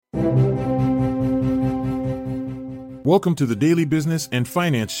Welcome to the Daily Business and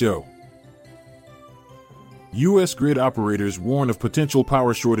Finance Show. U.S. grid operators warn of potential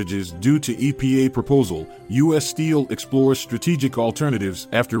power shortages due to EPA proposal. U.S. Steel explores strategic alternatives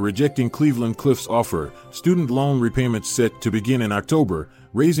after rejecting Cleveland-Cliffs' offer. Student loan repayments set to begin in October,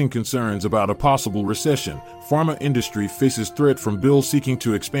 raising concerns about a possible recession. Pharma industry faces threat from bill seeking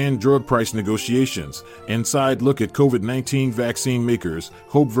to expand drug price negotiations. Inside look at COVID-19 vaccine makers,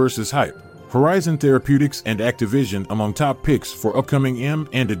 hope versus hype. Horizon Therapeutics and Activision among top picks for upcoming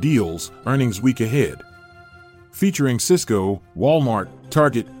M&A deals, earnings week ahead. Featuring Cisco, Walmart,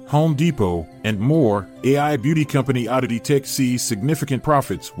 Target, Home Depot, and more, AI beauty company Oddity Tech sees significant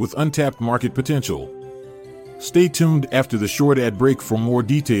profits with untapped market potential. Stay tuned after the short ad break for more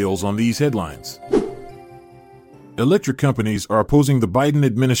details on these headlines. Electric companies are opposing the Biden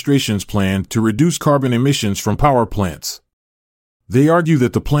administration's plan to reduce carbon emissions from power plants. They argue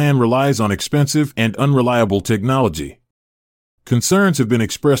that the plan relies on expensive and unreliable technology. Concerns have been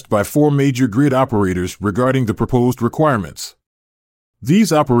expressed by 4 major grid operators regarding the proposed requirements.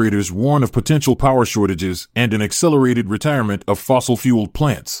 These operators warn of potential power shortages and an accelerated retirement of fossil-fueled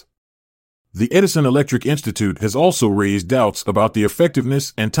plants. The Edison Electric Institute has also raised doubts about the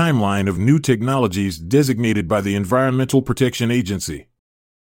effectiveness and timeline of new technologies designated by the Environmental Protection Agency.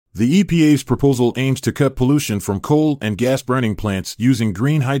 The EPA's proposal aims to cut pollution from coal and gas burning plants using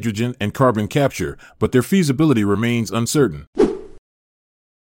green hydrogen and carbon capture, but their feasibility remains uncertain.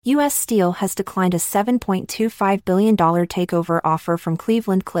 U.S. Steel has declined a $7.25 billion takeover offer from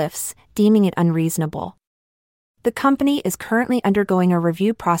Cleveland-Cliffs, deeming it unreasonable. The company is currently undergoing a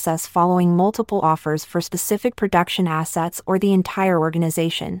review process following multiple offers for specific production assets or the entire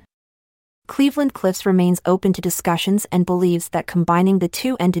organization. Cleveland-Cliffs remains open to discussions and believes that combining the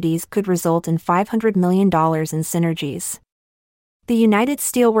two entities could result in $500 million in synergies. The United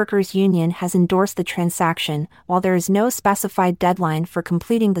Steelworkers Union has endorsed the transaction, while there is no specified deadline for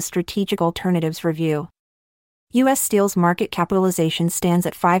completing the strategic alternatives review. U.S. Steel's market capitalization stands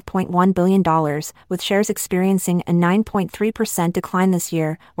at $5.1 billion, with shares experiencing a 9.3% decline this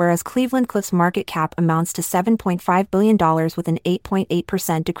year, whereas Cleveland-Cliffs' market cap amounts to $7.5 billion with an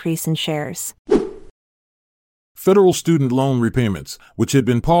 8.8% decrease in shares. Federal student loan repayments, which had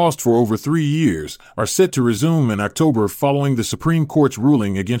been paused for over 3 years, are set to resume in October following the Supreme Court's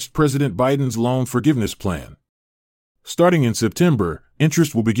ruling against President Biden's loan forgiveness plan. Starting in September,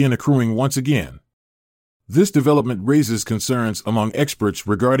 interest will begin accruing once again. This development raises concerns among experts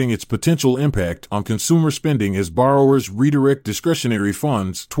regarding its potential impact on consumer spending as borrowers redirect discretionary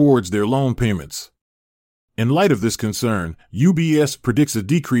funds towards their loan payments. In light of this concern, UBS predicts a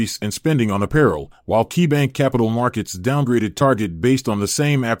decrease in spending on apparel, while KeyBank Capital Markets downgraded Target based on the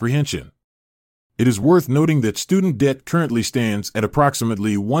same apprehension. It is worth noting that student debt currently stands at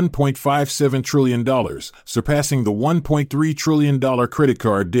approximately $1.57 trillion, surpassing the $1.3 trillion credit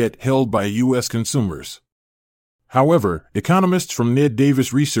card debt held by U.S. consumers. However, economists from Ned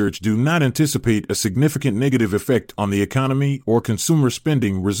Davis Research do not anticipate a significant negative effect on the economy or consumer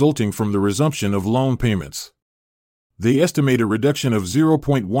spending resulting from the resumption of loan payments. They estimate a reduction of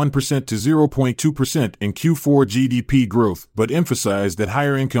 0.1% to 0.2% in Q4 GDP growth, but emphasize that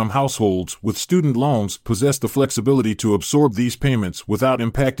higher-income households with student loans possess the flexibility to absorb these payments without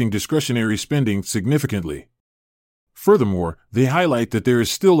impacting discretionary spending significantly. Furthermore, they highlight that there is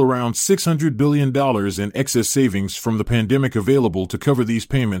still around $600 billion in excess savings from the pandemic available to cover these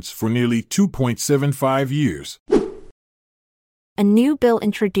payments for nearly 2.75 years. A new bill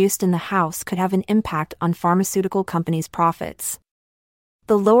introduced in the House could have an impact on pharmaceutical companies' profits.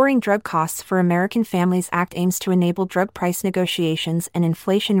 The Lowering Drug Costs for American Families Act aims to enable drug price negotiations and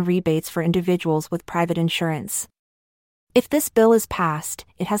inflation rebates for individuals with private insurance. If this bill is passed,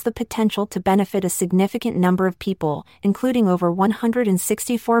 it has the potential to benefit a significant number of people, including over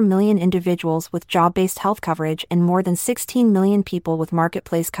 164 million individuals with job-based health coverage and more than 16 million people with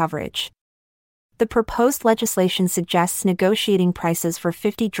marketplace coverage. The proposed legislation suggests negotiating prices for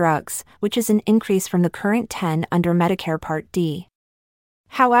 50 drugs, which is an increase from the current 10 under Medicare Part D.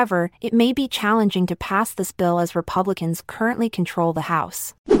 However, it may be challenging to pass this bill as Republicans currently control the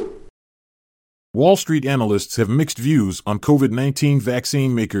House. Wall Street analysts have mixed views on COVID-19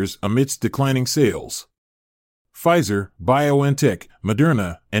 vaccine makers amidst declining sales. Pfizer, BioNTech,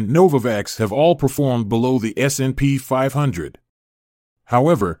 Moderna, and Novavax have all performed below the S&P 500.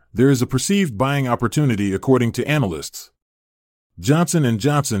 However, there is a perceived buying opportunity according to analysts. Johnson &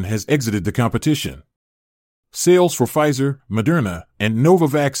 Johnson has exited the competition. Sales for Pfizer, Moderna, and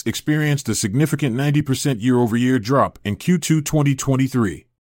Novavax experienced a significant 90% year-over-year drop in Q2 2023.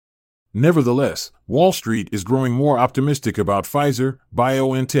 Nevertheless, Wall Street is growing more optimistic about Pfizer,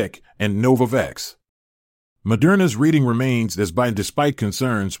 BioNTech, and Novavax. Moderna's rating remains as buy despite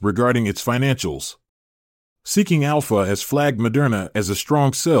concerns regarding its financials. Seeking Alpha has flagged Moderna as a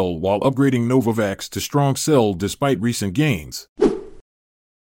strong sell while upgrading Novavax to strong sell despite recent gains.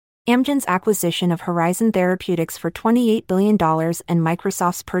 Amgen's acquisition of Horizon Therapeutics for $28 billion and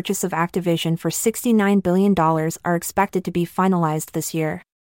Microsoft's purchase of Activision for $69 billion are expected to be finalized this year.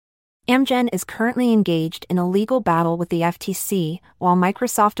 Amgen is currently engaged in a legal battle with the FTC, while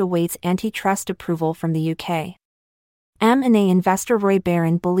Microsoft awaits antitrust approval from the UK. M&A investor Roy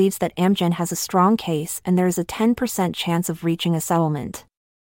Barron believes that Amgen has a strong case and there is a 10% chance of reaching a settlement.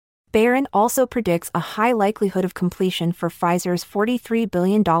 Barron also predicts a high likelihood of completion for Pfizer's $43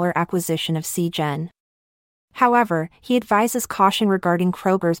 billion acquisition of Seagen. However, he advises caution regarding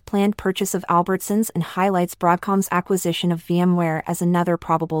Kroger's planned purchase of Albertsons and highlights Broadcom's acquisition of VMware as another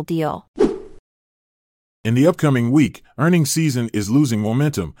probable deal. In the upcoming week, earnings season is losing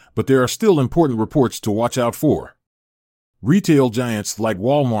momentum, but there are still important reports to watch out for. Retail giants like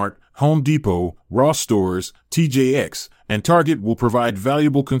Walmart, Home Depot, Ross Stores, TJX, and Target will provide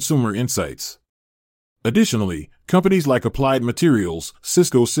valuable consumer insights. Additionally, companies like Applied Materials,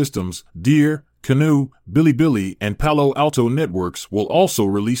 Cisco Systems, Deere, Canoo, Bilibili, and Palo Alto Networks will also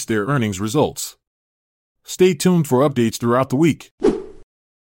release their earnings results. Stay tuned for updates throughout the week.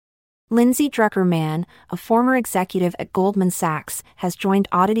 Lindsay Drucker-Mann, a former executive at Goldman Sachs, has joined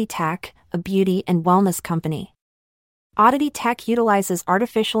Oddity Tech, a beauty and wellness company. Oddity Tech utilizes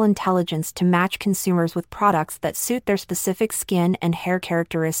artificial intelligence to match consumers with products that suit their specific skin and hair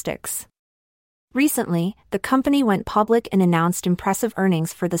characteristics. Recently, the company went public and announced impressive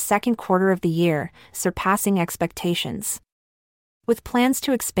earnings for the second quarter of the year, surpassing expectations. With plans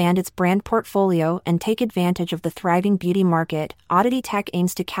to expand its brand portfolio and take advantage of the thriving beauty market, Oddity Tech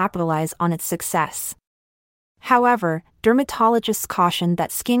aims to capitalize on its success. However, dermatologists caution that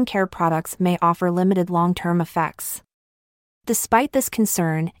skincare products may offer limited long-term effects. Despite this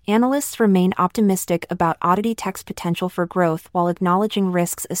concern, analysts remain optimistic about Oddity Tech's potential for growth while acknowledging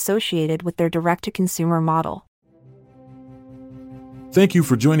risks associated with their direct-to-consumer model. Thank you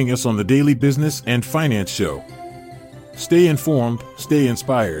for joining us on the Daily Business and Finance Show. Stay informed, stay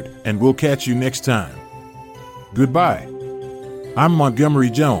inspired, and we'll catch you next time. Goodbye. I'm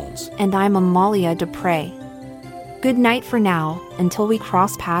Montgomery Jones. And I'm Amalia Dupre. Good night for now, until we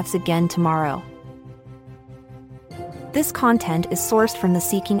cross paths again tomorrow. This content is sourced from the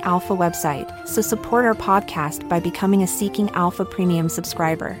Seeking Alpha website, so support our podcast by becoming a Seeking Alpha Premium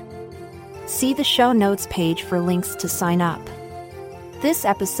subscriber. See the show notes page for links to sign up. This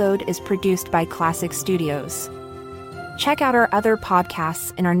episode is produced by Classic Studios. Check out our other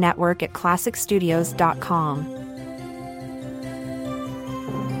podcasts in our network at classicstudios.com.